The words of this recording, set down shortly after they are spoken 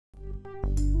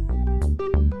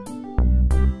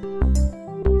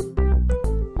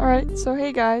Alright, so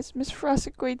hey guys, Mr.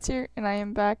 Frosted Waits here, and I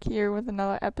am back here with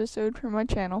another episode for my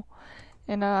channel.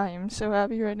 And I am so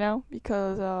happy right now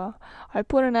because I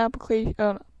put in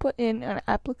an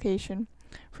application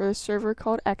for a server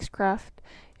called XCraft.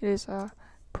 It is a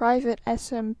private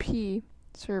SMP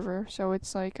server, so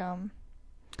it's like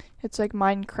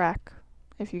Minecraft,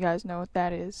 if you guys know what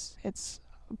that is. It's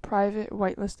a private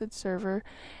whitelisted server,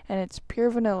 and it's pure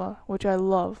vanilla, which I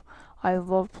love. I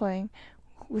love playing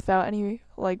without any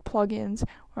like plugins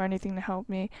or anything to help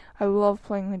me. I love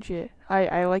playing legit.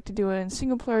 I like to do it in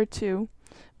single player too,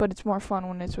 but it's more fun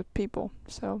when it's with people.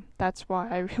 So that's why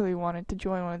I really wanted to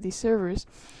join one of these servers.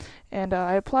 And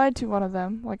I applied to one of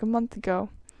them like a month ago,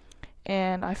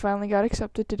 and I finally got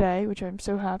accepted today, which I'm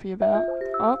so happy about.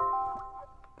 Oh,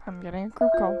 I'm getting a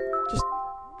group call. Just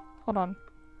hold on.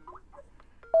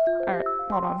 Alright,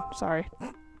 hold on. Sorry.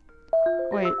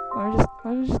 Wait,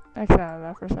 let me just exit out of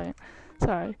that for a second.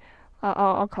 Sorry,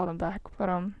 I'll call them back. But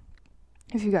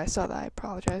if you guys saw that, I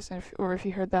apologize, or if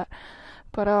you heard that.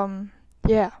 But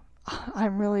yeah,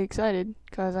 I'm really excited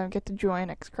because I get to join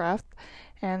XCraft,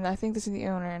 and I think this is the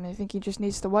owner, and I think he just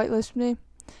needs to whitelist me,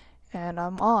 and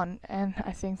I'm on, and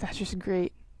I think that's just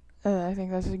great. I think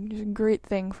that's just a great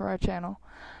thing for our channel.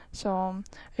 So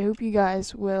I hope you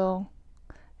guys will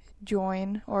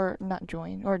join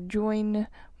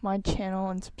my channel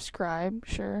and subscribe.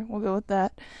 Sure, we'll go with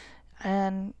that.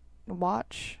 And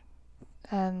watch,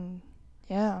 and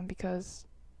yeah, because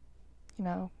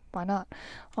why not?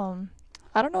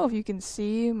 I don't know if you can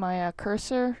see my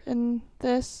cursor in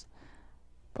this,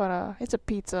 but it's a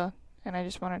pizza, and I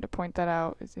just wanted to point that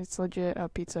out. It's legit a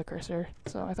pizza cursor,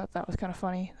 so I thought that was kind of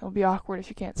funny. It'll be awkward if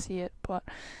you can't see it, but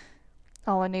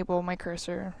I'll enable my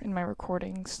cursor in my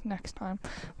recordings next time.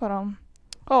 But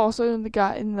also in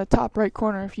the top right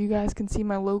corner, if you guys can see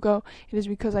my logo, it is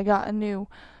because I got a new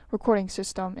recording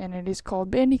system, and it is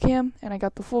called Bandicam, and I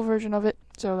got the full version of it,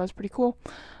 so that's pretty cool.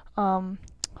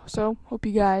 So hope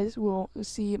you guys will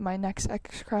see my next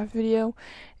XCraft video,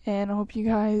 and I hope you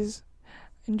guys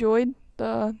enjoyed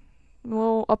the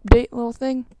little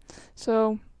thing.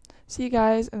 So see you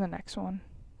guys in the next one.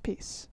 Peace.